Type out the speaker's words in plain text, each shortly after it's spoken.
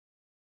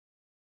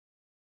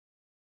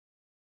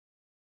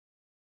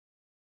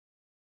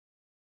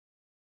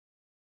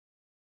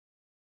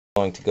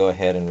going to go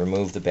ahead and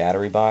remove the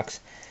battery box.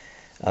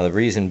 The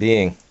reason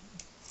being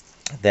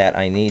that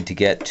I need to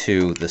get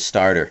to the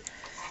starter.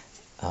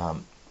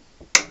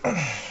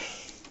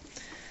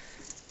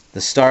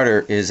 The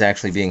starter is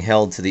actually being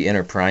held to the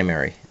inner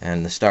primary,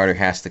 and the starter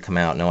has to come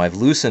out. Now I've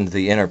loosened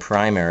the inner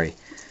primary.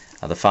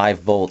 The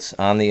 5 bolts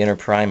on the inner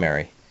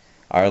primary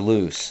are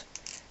loose,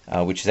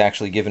 which has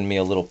actually given me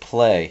a little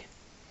play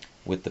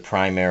with the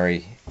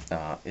primary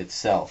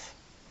itself,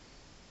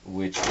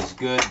 which is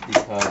good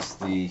because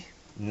the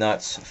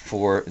nuts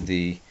for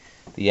the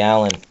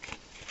Allen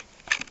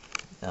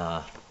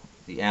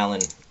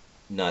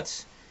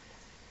nuts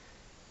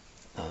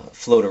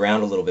float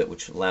around a little bit,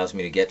 which allows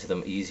me to get to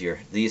them easier.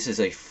 This is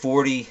a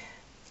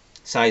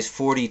size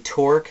 40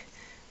 torque,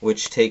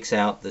 which takes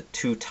out the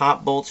 2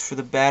 top bolts for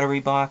the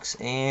battery box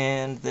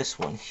and this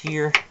one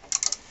here.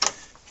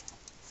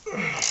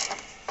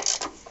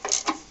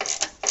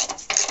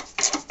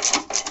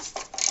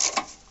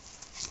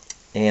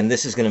 And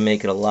this is going to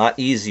make it a lot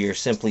easier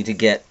simply to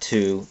get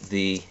to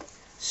the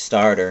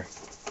starter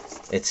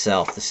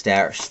itself, the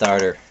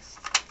starter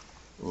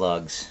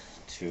lugs,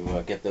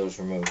 to get those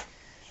removed.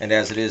 And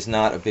as it is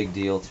not a big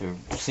deal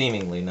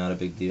seemingly not a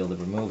big deal to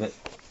remove it,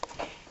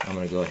 I'm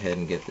going to go ahead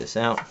and get this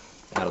out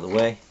of the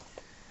way,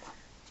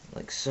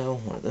 like so.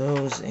 One of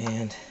those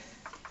and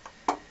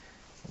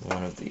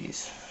one of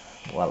these.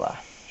 Voila.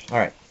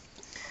 Alright.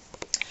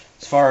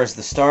 As far as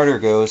the starter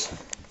goes,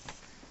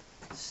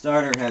 the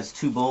starter has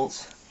 2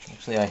 bolts.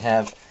 Actually, I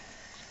have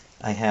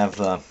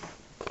a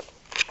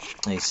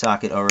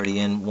socket already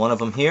in one of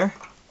them here.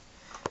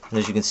 And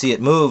as you can see,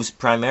 it moves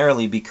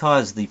primarily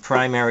because the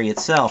primary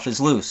itself is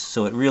loose,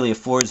 so it really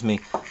affords me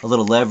a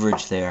little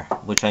leverage there,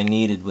 which I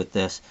needed with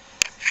this.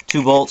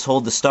 2 bolts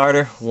hold the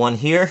starter, one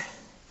here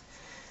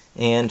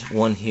and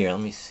one here.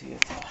 Let me see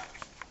if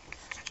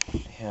I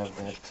have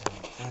that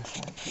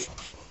flashlight here.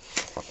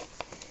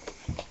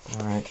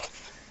 Alright,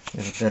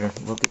 have a better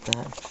look at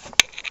that.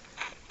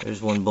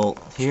 There's one bolt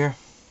here,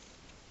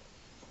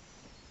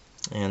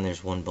 and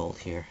there's one bolt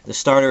here. The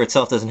starter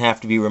itself doesn't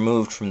have to be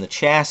removed from the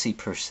chassis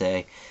per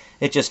se.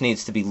 It just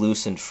needs to be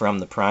loosened from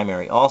the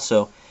primary.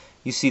 Also,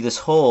 you see this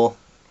hole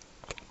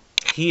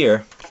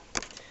here.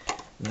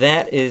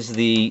 That is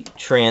the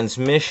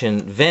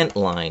transmission vent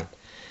line.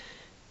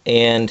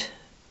 And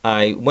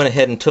I went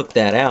ahead and took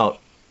that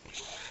out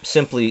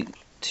simply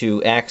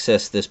to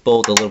access this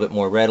bolt a little bit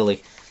more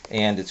readily,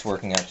 and it's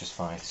working out just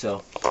fine.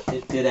 So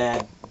it did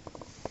add,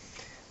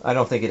 I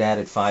don't think it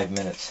added 5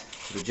 minutes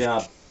to the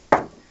job,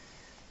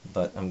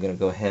 but I'm going to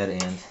go ahead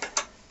and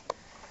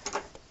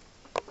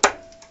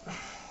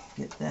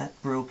get that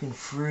broken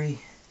free.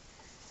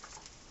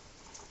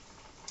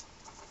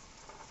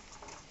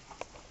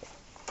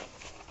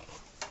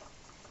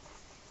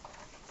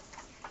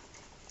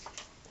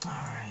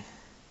 Alright.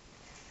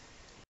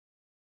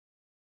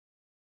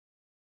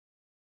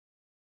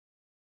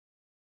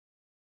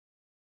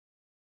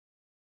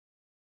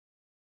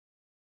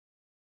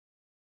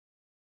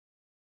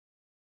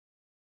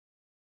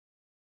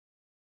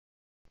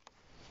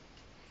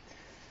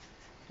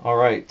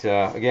 Alright,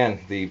 again,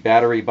 the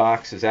battery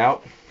box is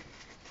out.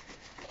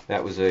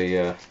 That was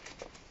a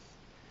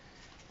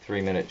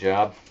 3-minute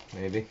job,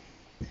 maybe.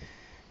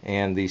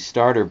 And the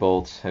starter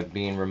bolts have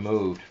been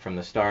removed from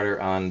the starter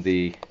on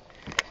the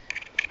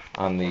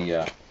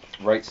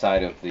right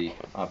side of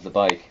the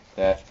bike.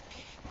 That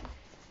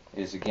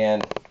is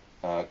again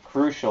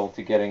crucial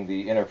to getting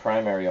the inner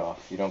primary off.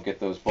 If you don't get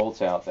those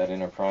bolts out, that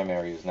inner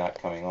primary is not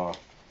coming off.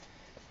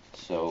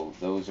 So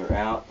those are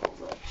out.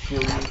 I'll show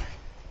you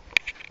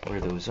where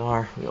those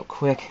are real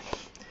quick.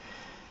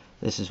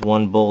 This is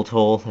one bolt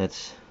hole.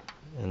 That's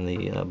in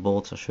the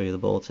bolts. I'll show you the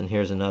bolts. And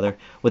here's another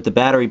with the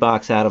battery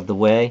box out of the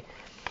way,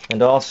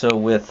 and also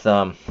with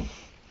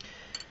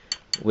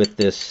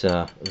this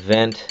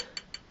vent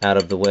out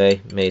of the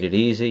way, made it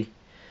easy,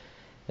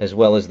 as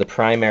well as the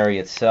primary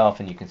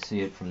itself. And you can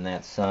see it from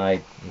that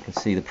side. You can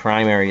see the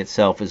primary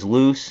itself is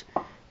loose,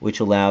 which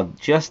allowed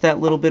just that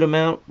little bit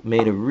amount,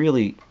 made a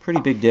really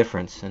pretty big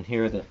difference. And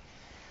here the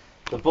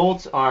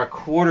bolts are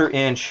 1/4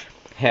 inch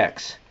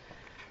hex.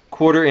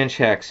 1/4 inch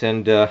hex,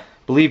 and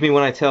believe me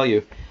when I tell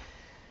you,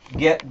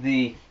 get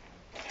the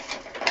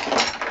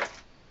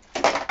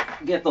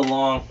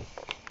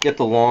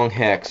long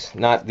hex,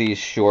 not these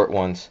short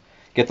ones.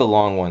 Get the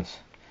long ones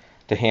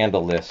to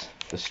handle this,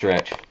 the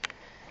stretch.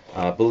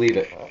 Believe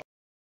it.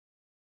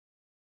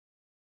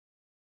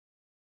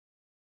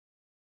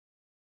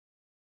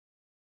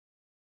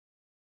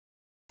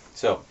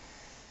 So,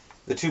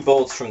 the 2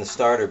 bolts from the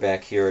starter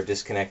back here are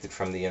disconnected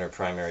from the inner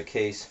primary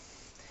case.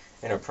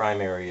 Inner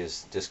primary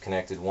is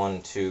disconnected.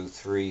 1, 2,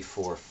 3,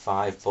 4,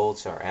 5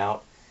 bolts are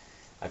out.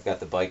 I've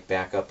got the bike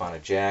back up on a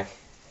jack.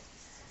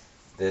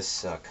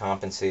 This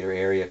compensator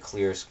area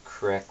clears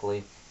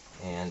correctly,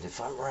 and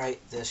if I'm right,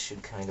 this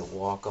should kind of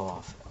walk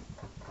off.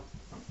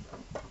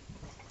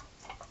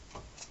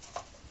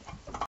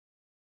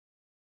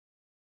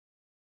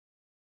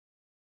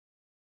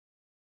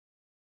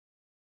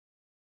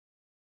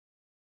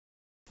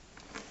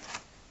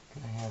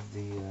 Can I have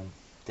the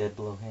dead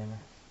blow hammer,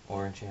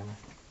 orange hammer?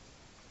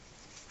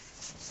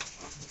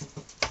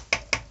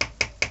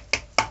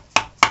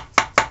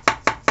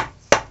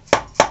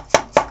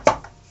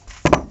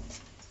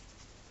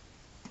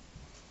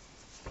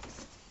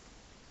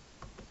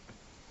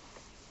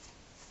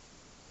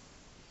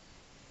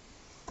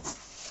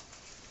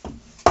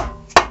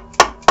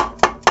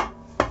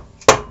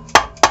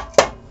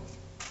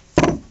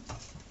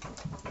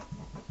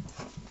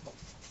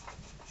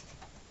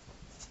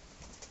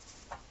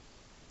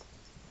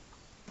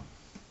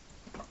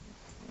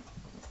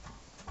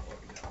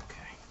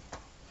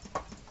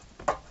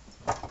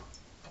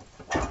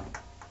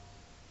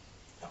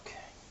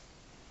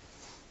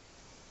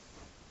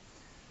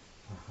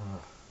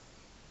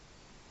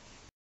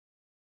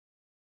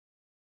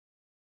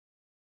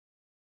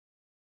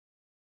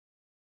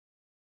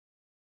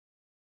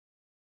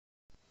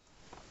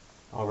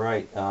 All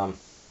right,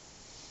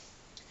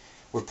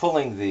 we're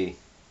pulling the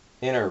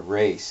inner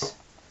race,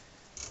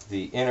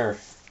 the inner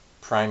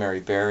primary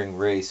bearing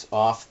race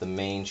off the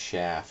main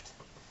shaft.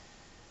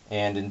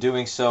 And in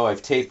doing so,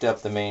 I've taped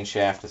up the main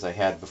shaft as I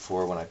had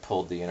before when I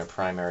pulled the inner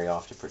primary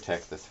off to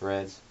protect the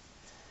threads.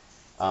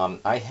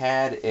 I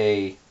had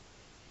a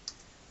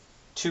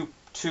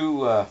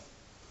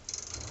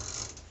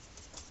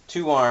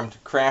two-armed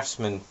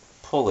Craftsman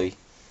pulley.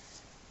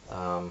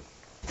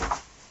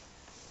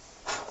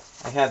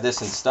 I had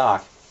this in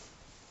stock,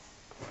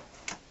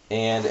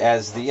 and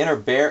as the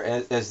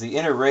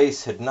inner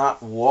race had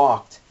not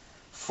walked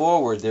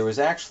forward, there was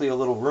actually a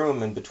little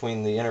room in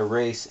between the inner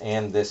race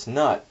and this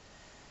nut.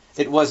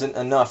 It wasn't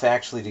enough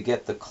actually to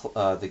get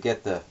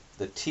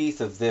the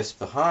teeth of this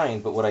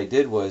behind, but what I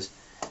did was,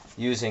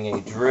 using a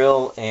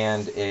drill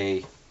and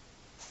a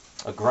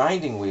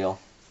grinding wheel,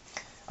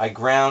 I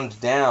ground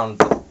down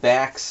the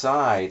back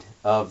side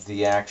of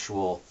the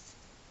actual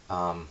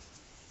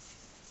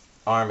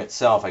arm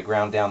itself. I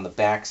ground down the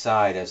back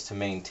side as to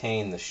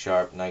maintain the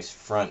sharp, nice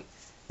front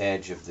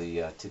edge of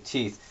the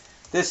teeth.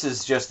 This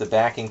is just the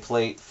backing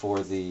plate for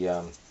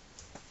the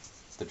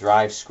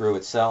drive screw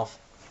itself,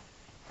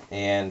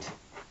 and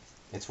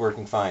it's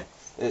working fine.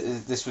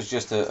 This was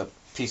just a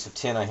piece of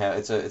tin I had.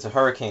 It's a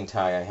hurricane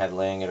tie I had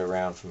laying it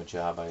around from a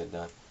job I had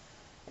done,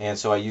 and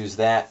so I used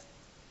that,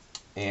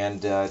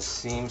 and it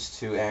seems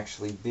to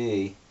actually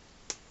be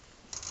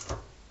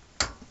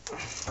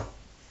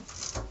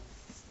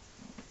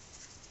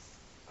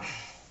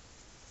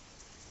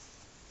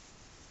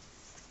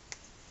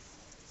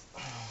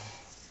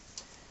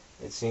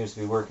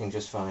working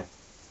just fine.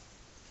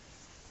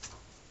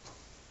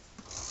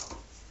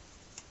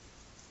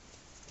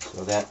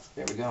 So there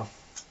we go.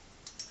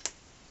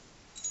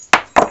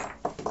 All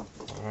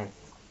right.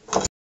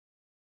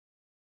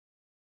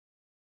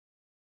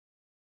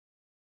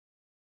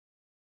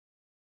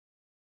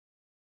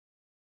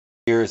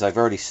 Here is I've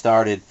already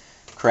started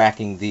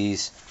cracking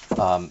these,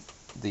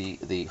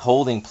 the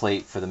holding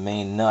plate for the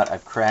main nut.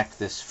 I've cracked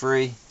this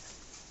free.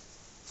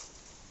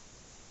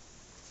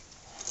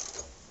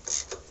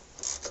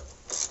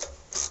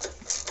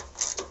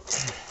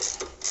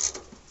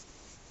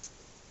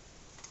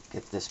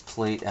 Get this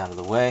plate out of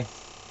the way.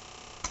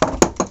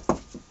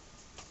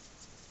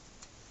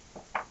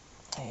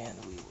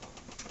 And we will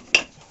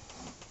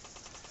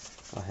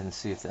go ahead and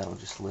see if that'll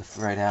just lift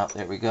right out.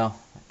 There we go.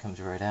 It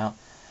comes right out.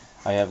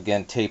 I have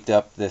again taped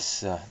up this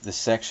this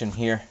section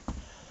here.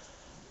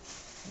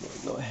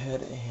 Go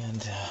ahead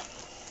and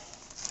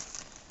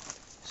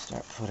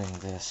start putting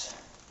this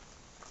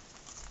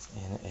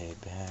in a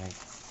bag.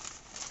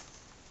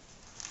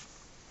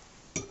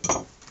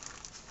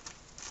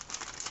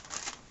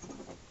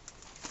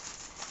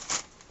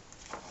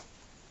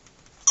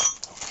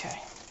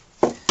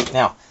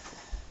 Now,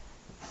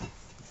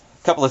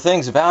 a couple of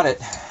things about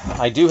it.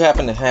 I do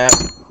happen to have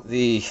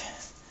the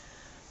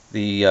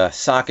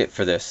socket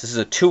for this. This is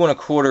a 2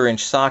 1/4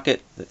 inch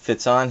socket that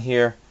fits on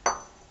here,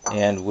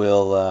 and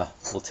we'll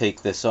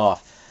take this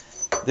off.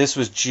 This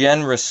was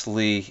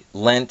generously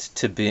lent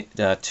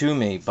to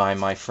me by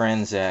my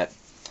friends at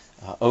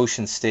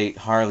Ocean State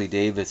Harley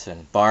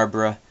Davidson.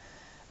 Barbara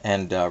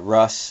and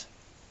Russ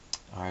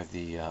are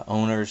the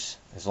owners,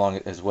 as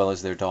well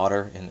as their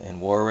daughter in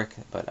Warwick,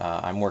 but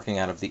I'm working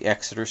out of the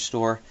Exeter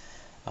store.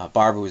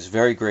 Barbara was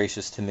very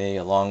gracious to me,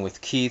 along with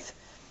Keith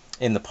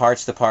in the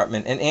parts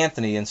department, and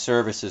Anthony in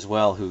service as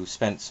well, who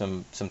spent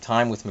some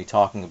time with me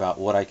talking about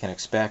what I can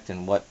expect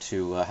and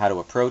how to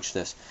approach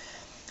this.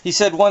 He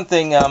said one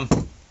thing.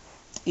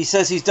 He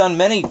says he's done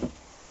many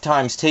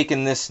times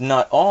taken this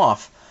nut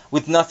off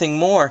with nothing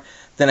more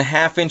than a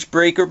 1/2 inch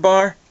breaker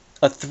bar,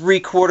 a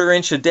 3/4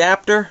 inch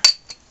adapter,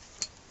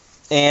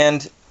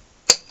 and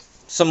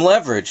some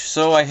leverage.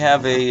 So I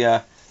have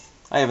an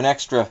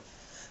extra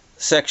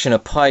section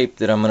of pipe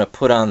that I'm going to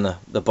put on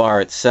the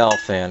bar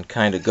itself and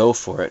kind of go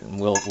for it, and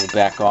we'll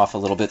back off a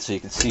little bit so you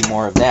can see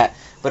more of that.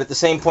 But at the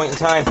same point in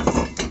time,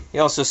 he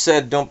also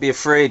said, don't be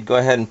afraid, go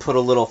ahead and put a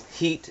little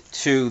heat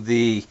to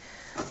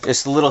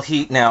just a little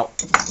heat. Now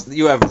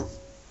you have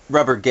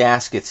rubber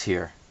gaskets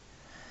here,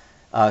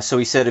 so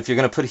he said if you're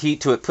going to put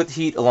heat to it, put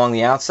heat along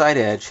the outside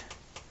edge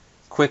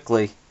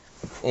quickly,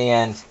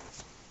 and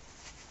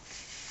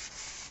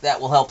that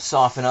will help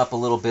soften up a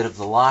little bit of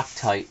the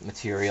Loctite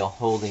material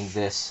holding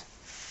this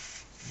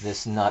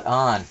nut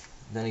on.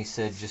 Then he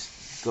said,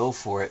 just go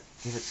for it,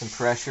 give it some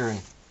pressure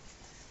and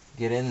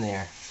get in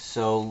there.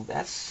 So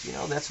that's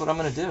what I'm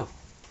going to do.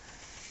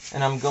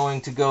 And I'm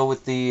going to go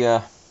with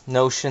the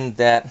notion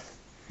that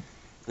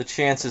the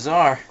chances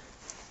are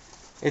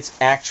it's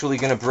actually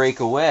going to break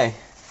away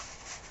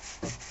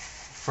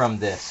from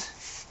this.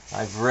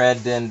 I've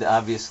read, and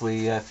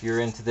obviously if you're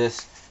into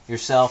this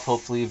yourself,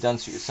 hopefully you've done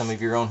some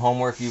of your own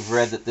homework, you've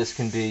read that this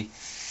can be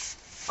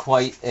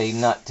quite a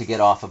nut to get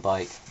off a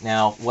bike.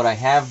 Now what I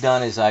have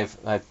done is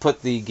I've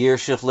put the gear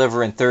shift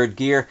lever in third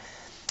gear,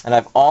 and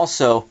I've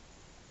also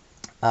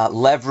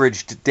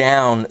leveraged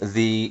down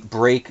the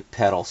brake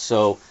pedal.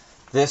 So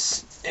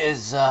this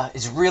is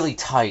really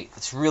tight.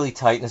 It's really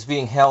tight, and it's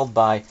being held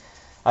by,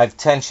 I've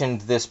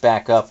tensioned this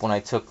back up when I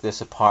took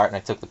this apart and I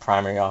took the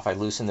primary off. I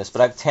loosened this,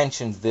 but I've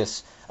tensioned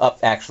this up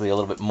actually a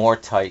little bit more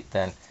tight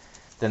than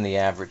the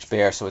average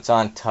bear, so it's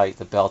on tight.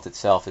 The belt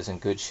itself is in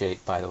good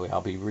shape, by the way.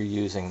 I'll be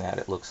reusing that,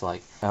 it looks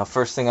like. Now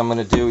first thing I'm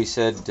going to do, he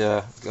said,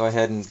 go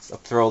ahead and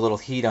throw a little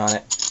heat on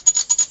it.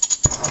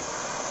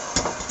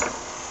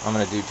 I'm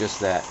going to do just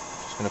that.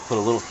 Just going to put a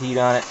little heat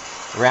on it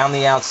around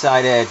the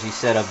outside edge, he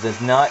said, of the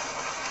nut.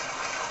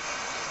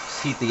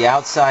 Just heat the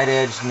outside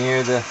edge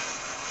near the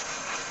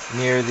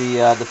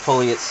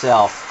pulley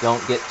itself.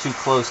 Don't get too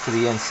close to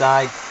the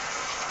inside.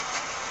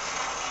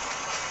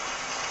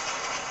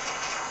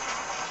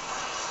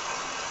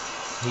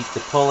 Heat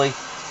the pulley.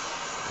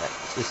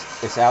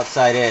 This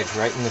outside edge,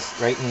 right in the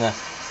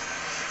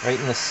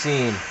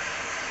seam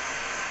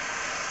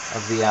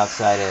of the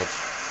outside edge.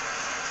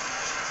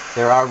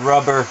 There are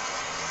rubber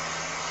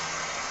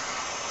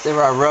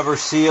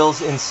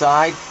seals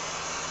inside,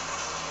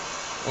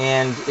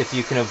 and if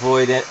you can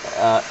avoid it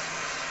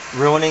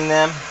ruining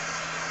them,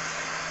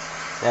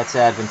 that's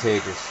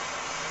advantageous.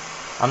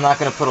 I'm not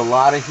going to put a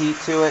lot of heat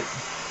to it.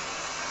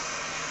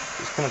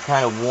 Just going to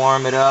kind of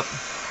warm it up.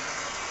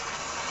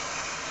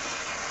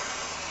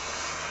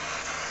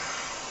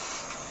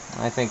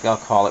 I think I'll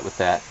call it with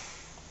that.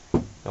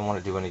 Don't want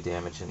to do any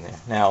damage in there.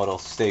 Now it'll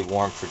stay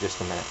warm for just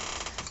a minute.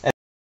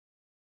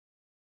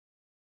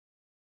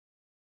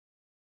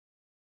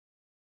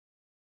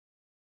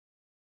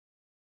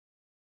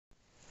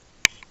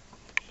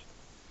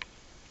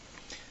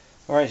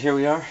 Alright, here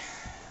we are.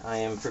 I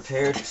am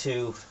prepared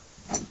to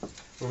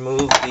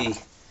remove the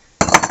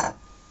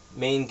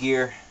main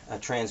gear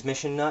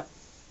transmission nut.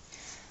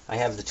 I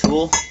have the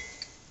tool.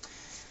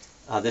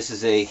 This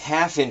is a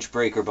 1/2 inch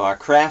breaker bar,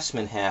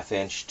 Craftsman 1/2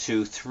 inch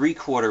to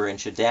 3/4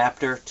 inch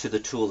adapter to the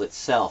tool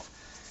itself.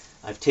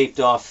 I've taped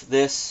off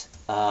this.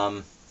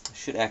 I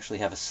should actually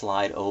have a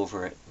slide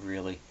over it,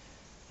 really.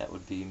 That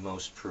would be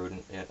most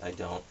prudent. I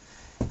don't.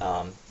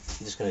 I'm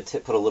just going to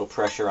put a little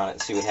pressure on it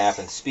and see what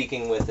happens.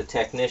 Speaking with the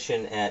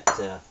technician at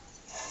the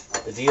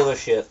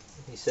dealership,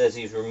 he says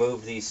he's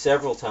removed these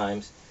several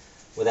times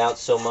without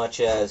so much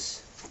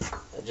as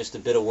just a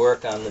bit of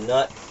work on the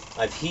nut.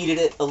 I've heated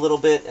it a little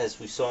bit, as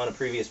we saw in a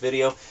previous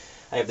video.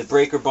 I have the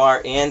breaker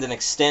bar and an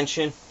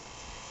extension.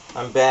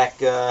 I'm back,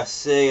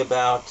 say,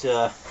 about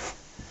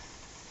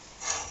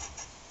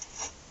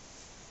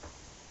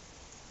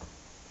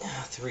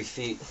 3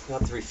 feet,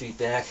 about 3 feet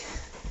back.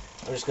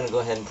 I'm just going to go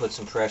ahead and put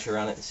some pressure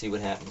on it and see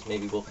what happens.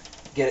 Maybe we'll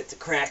get it to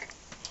crack.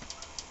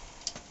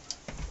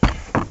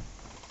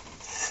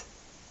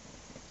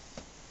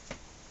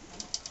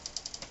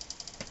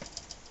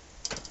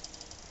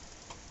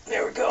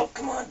 There we go.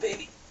 Come on,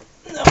 baby.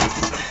 No.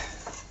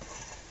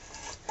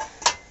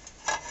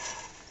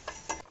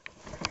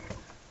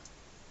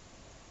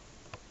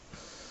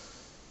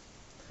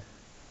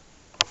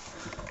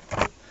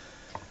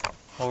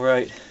 All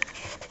right.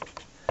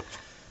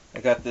 I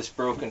got this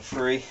broken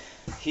free.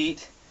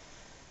 Heat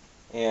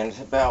and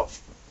about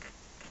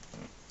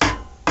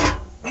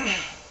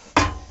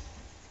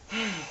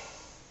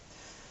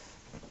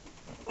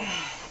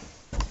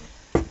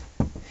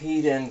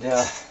heat and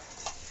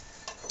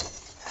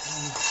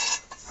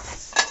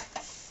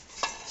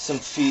some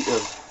feet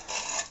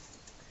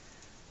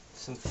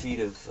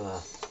of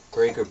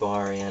breaker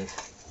bar, and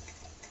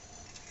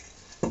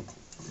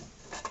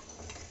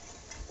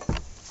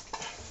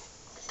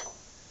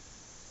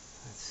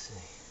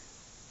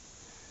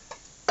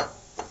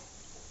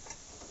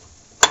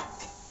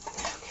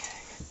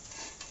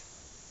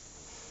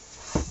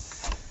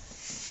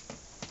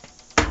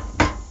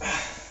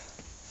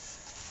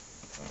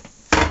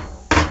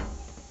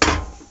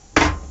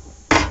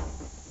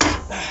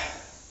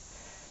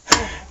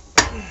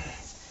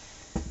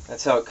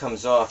that's how it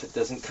comes off. It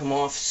doesn't come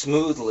off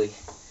smoothly.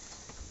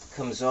 It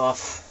comes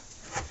off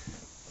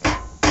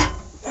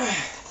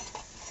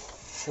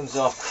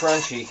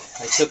crunchy.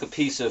 I took a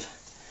piece of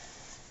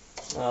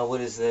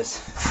what is this?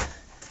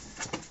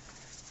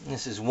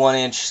 This is 1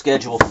 inch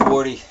schedule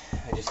 40.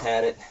 I just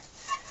had it.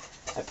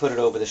 I put it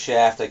over the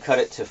shaft. I cut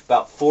it to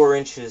about 4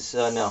 inches.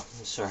 No,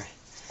 I'm sorry.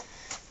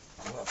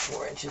 About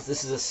 4 inches.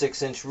 This is a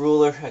 6-inch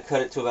ruler. I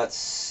cut it to about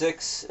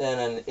 6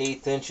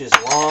 1/8 inches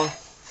long,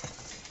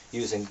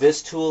 using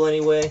this tool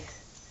anyway.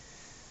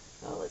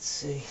 Let's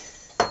see.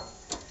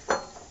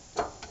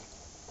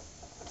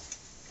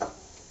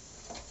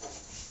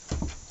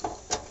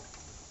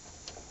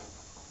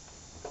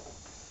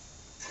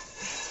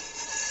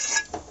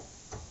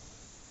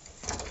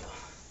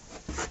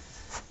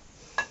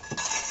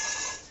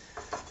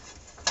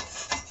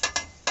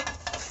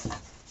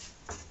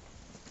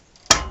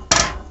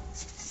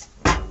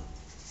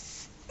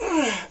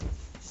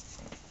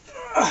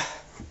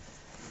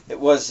 It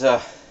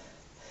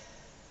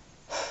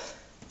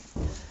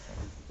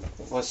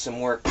was some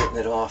work getting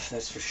it off,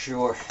 that's for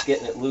sure.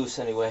 Getting it loose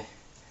anyway.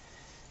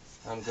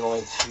 I'm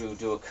going to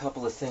do a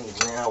couple of things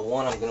now.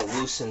 One, I'm going to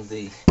loosen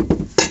the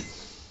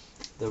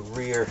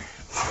rear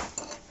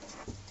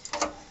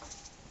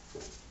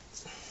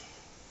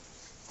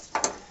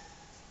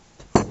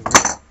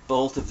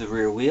bolt of the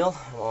rear wheel.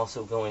 I'm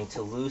also going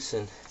to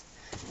loosen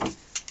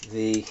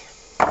the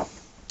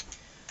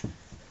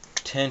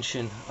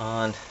tension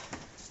on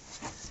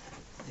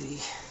the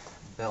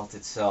belt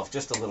itself,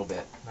 just a little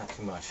bit, not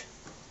too much.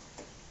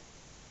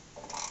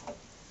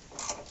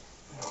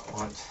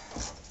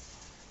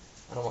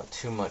 I don't want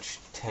too much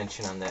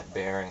tension on that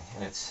bearing,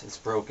 and it's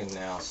broken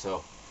now,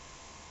 so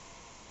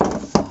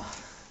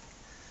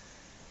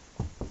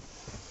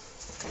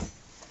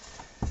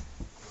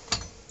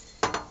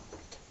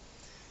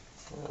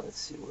let's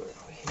see, where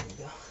are we? Here we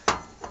go.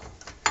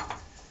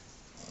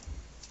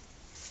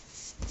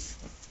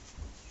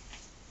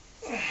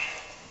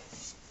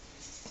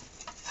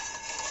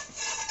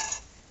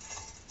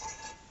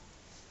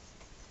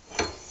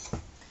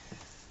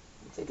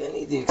 I don't think I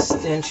need the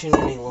extension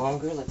any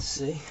longer. Let's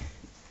see.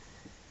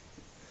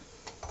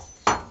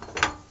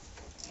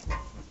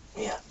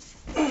 Yeah.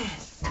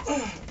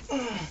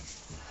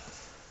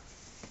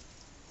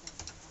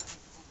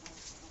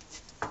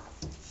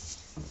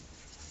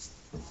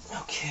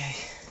 Okay.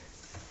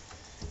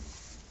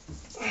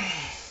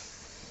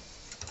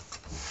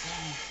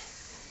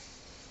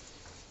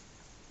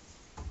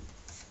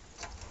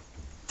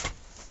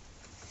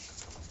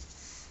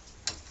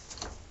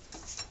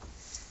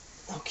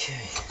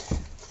 Okay.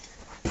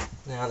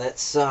 Now that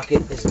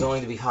socket is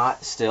going to be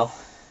hot still.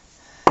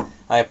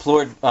 I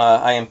applied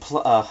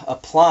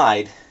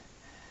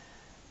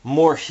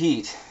more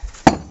heat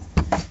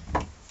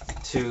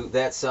to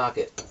that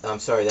socket. I'm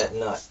sorry, that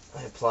nut.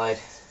 I applied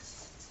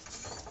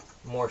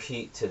more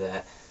heat to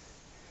that.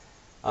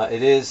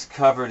 It is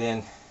covered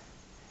in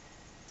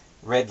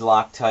red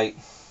Loctite.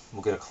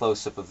 We'll get a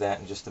close-up of that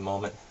in just a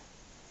moment.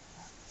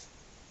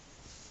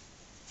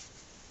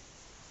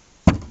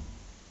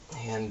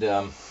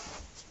 And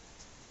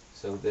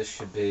so this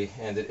should be,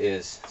 and it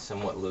is,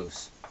 somewhat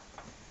loose.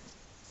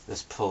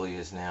 This pulley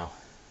is now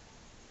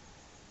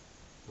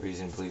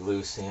reasonably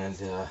loose and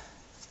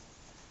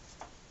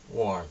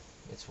warm.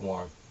 It's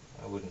warm.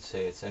 I wouldn't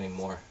say it's any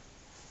more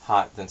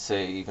hot than,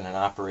 say, even an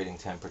operating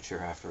temperature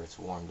after it's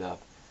warmed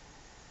up.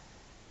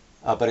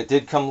 But it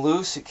did come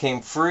loose. It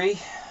came free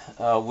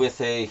with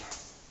a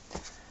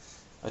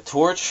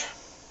torch.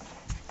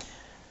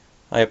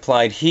 I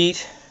applied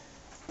heat.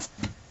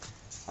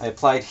 I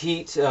applied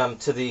heat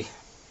to the.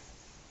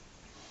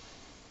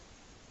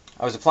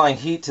 I was applying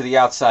heat to the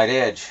outside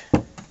edge,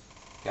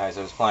 guys.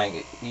 I was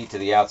applying heat to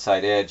the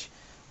outside edge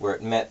where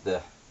it met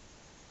the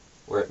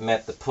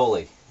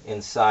pulley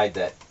inside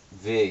that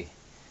V.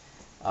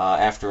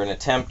 After an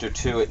attempt or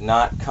two at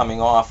not coming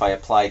off, I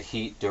applied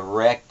heat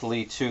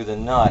directly to the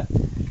nut,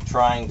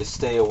 trying to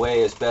stay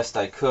away as best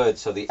I could,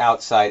 so the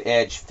outside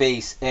edge,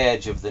 face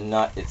edge of the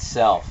nut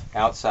itself,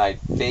 outside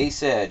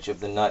face edge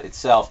of the nut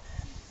itself.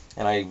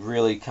 And I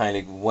really kind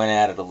of went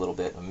at it a little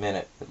bit, a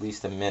minute, at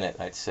least a minute,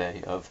 I'd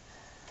say, of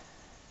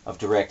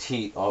direct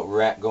heat,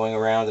 going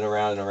around and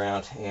around and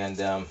around. And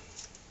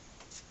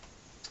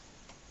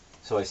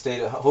so I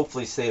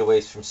hopefully stayed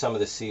away from some of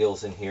the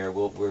seals in here.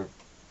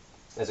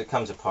 As it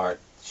comes apart,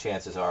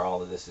 chances are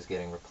all of this is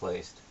getting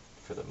replaced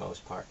for the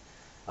most part.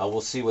 We'll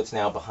see what's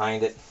now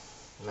behind it.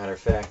 Matter of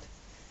fact,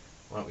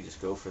 why don't we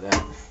just go for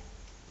that?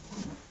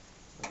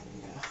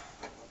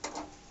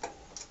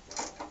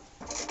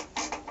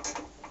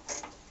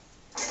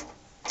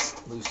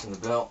 Loosen the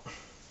belt.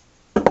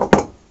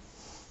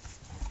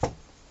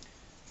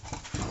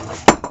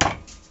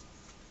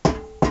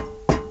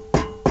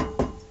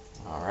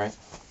 Alright.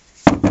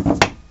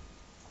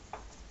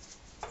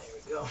 There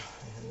we go.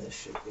 And this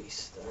should be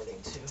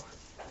starting to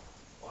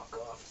walk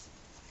off.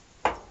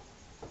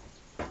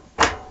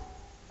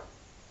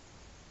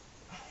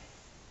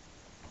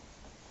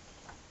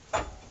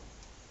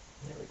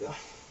 There we go.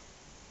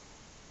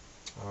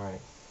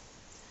 Alright.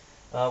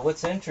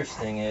 What's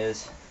interesting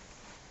is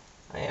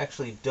I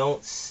actually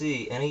don't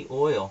see any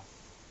oil.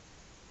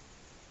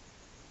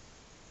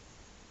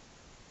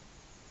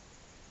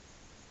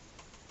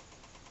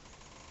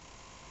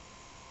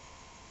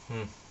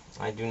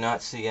 I do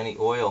not see any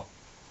oil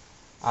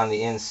on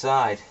the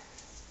inside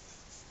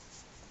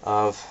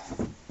of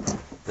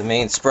the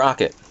main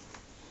sprocket.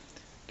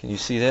 Can you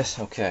see this?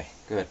 Okay,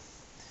 good.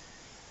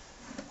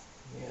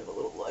 We have a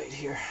little light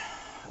here.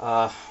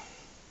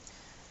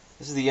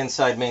 This is the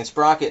inside main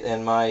sprocket,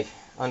 and my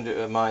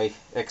under my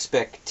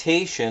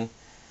expectation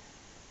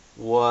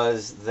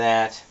was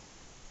that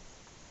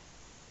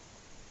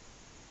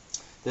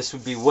this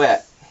would be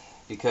wet,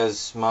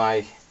 because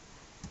my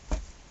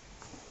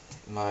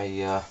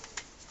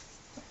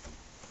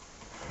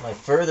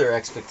further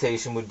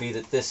expectation would be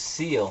that this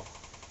seal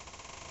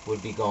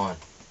would be gone,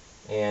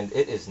 and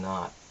it is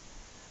not.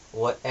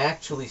 What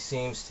actually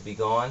seems to be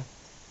gone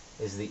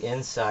is the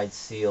inside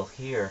seal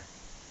here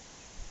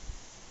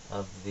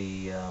of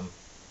the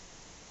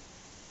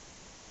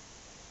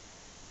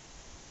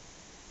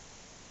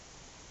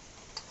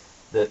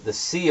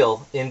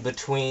seal in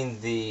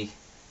between the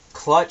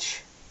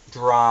clutch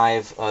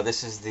drive.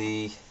 This is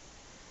the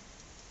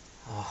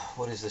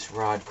what is this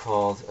rod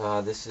called?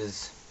 This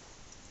is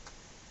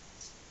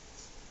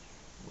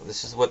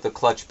what the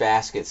clutch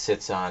basket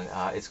sits on.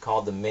 It's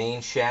called the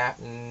main shaft.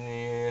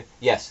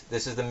 Yes,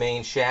 this is the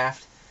main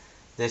shaft.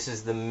 This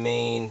is the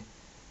main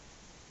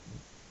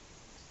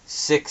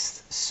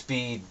 6th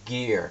speed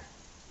gear.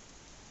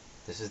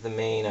 This is the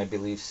main, I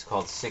believe it's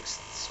called 6th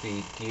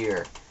speed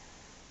gear.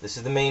 This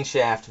is the main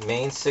shaft,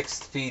 main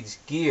 6th speed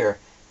gear.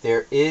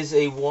 There is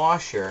a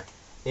washer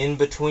in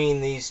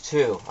between these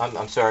two.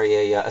 I'm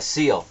sorry, a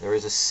seal. There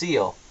is a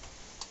seal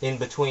in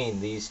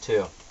between these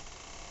two.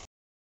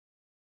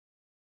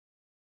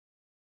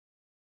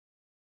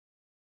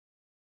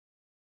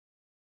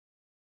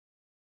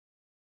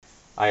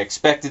 I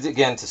expected,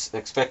 again, to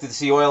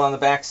see oil on the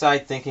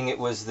backside, thinking it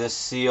was this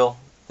seal.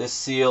 This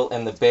seal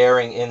and the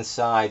bearing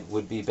inside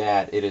would be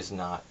bad. It is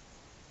not.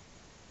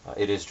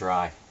 It is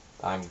dry.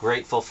 I'm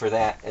grateful for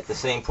that. At the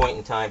same point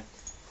in time,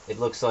 it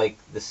looks like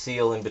the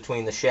seal in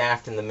between the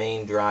shaft and the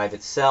main drive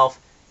itself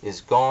is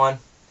gone.